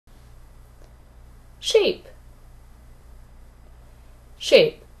Shape.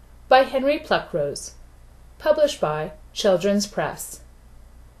 Shape by Henry Pluckrose, published by Children's Press.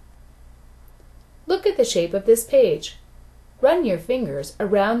 Look at the shape of this page. Run your fingers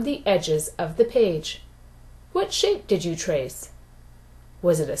around the edges of the page. What shape did you trace?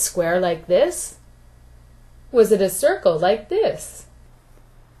 Was it a square like this? Was it a circle like this?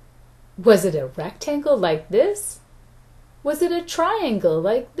 Was it a rectangle like this? Was it a triangle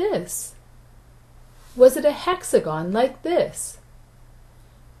like this? Was it a hexagon like this?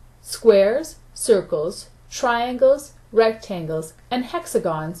 Squares, circles, triangles, rectangles, and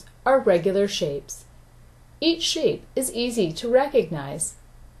hexagons are regular shapes. Each shape is easy to recognize.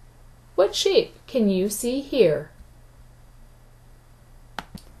 What shape can you see here?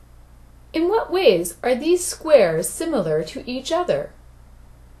 In what ways are these squares similar to each other?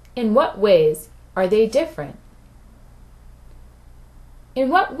 In what ways are they different? In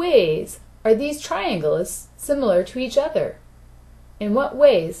what ways are these triangles similar to each other? In what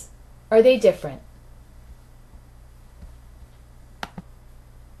ways are they different?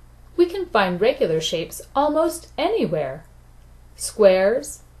 We can find regular shapes almost anywhere.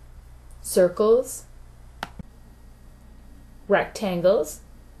 Squares, circles, rectangles,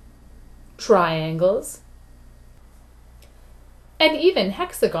 triangles, and even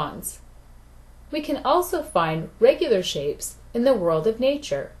hexagons. We can also find regular shapes in the world of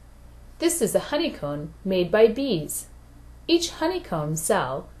nature. This is a honeycomb made by bees. Each honeycomb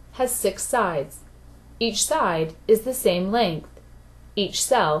cell has 6 sides. Each side is the same length. Each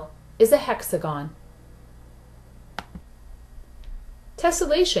cell is a hexagon.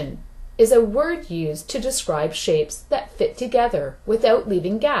 Tessellation is a word used to describe shapes that fit together without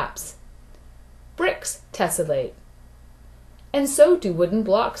leaving gaps. Bricks tessellate, and so do wooden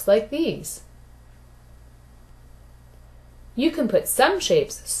blocks like these. You can put some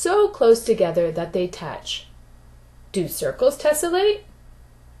shapes so close together that they touch. Do circles tessellate?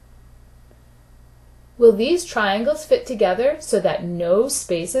 Will these triangles fit together so that no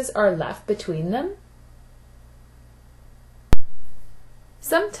spaces are left between them?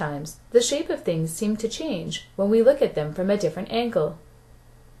 Sometimes the shape of things seem to change when we look at them from a different angle.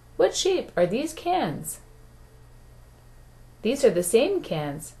 What shape are these cans? These are the same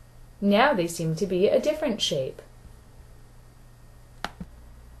cans. Now they seem to be a different shape.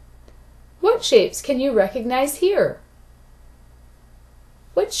 What shapes can you recognize here?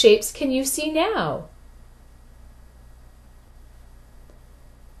 What shapes can you see now?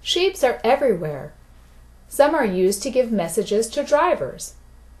 Shapes are everywhere. Some are used to give messages to drivers.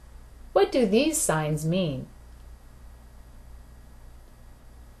 What do these signs mean?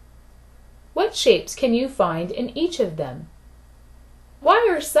 What shapes can you find in each of them? Why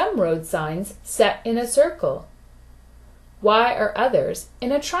are some road signs set in a circle? Why are others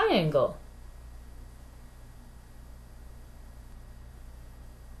in a triangle?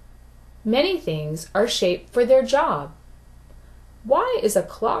 Many things are shaped for their job. Why is a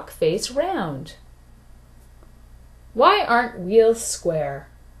clock face round? Why aren't wheels square?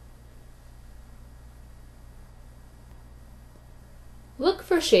 Look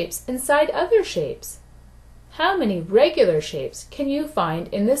for shapes inside other shapes. How many regular shapes can you find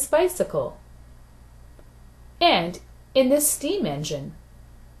in this bicycle? And in this steam engine?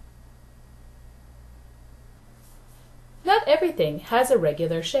 Not everything has a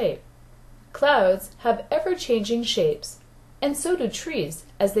regular shape. Clouds have ever-changing shapes, and so do trees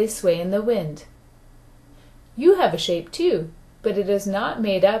as they sway in the wind. You have a shape too, but it is not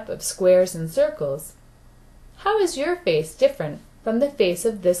made up of squares and circles. How is your face different from the face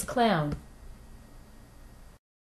of this clown?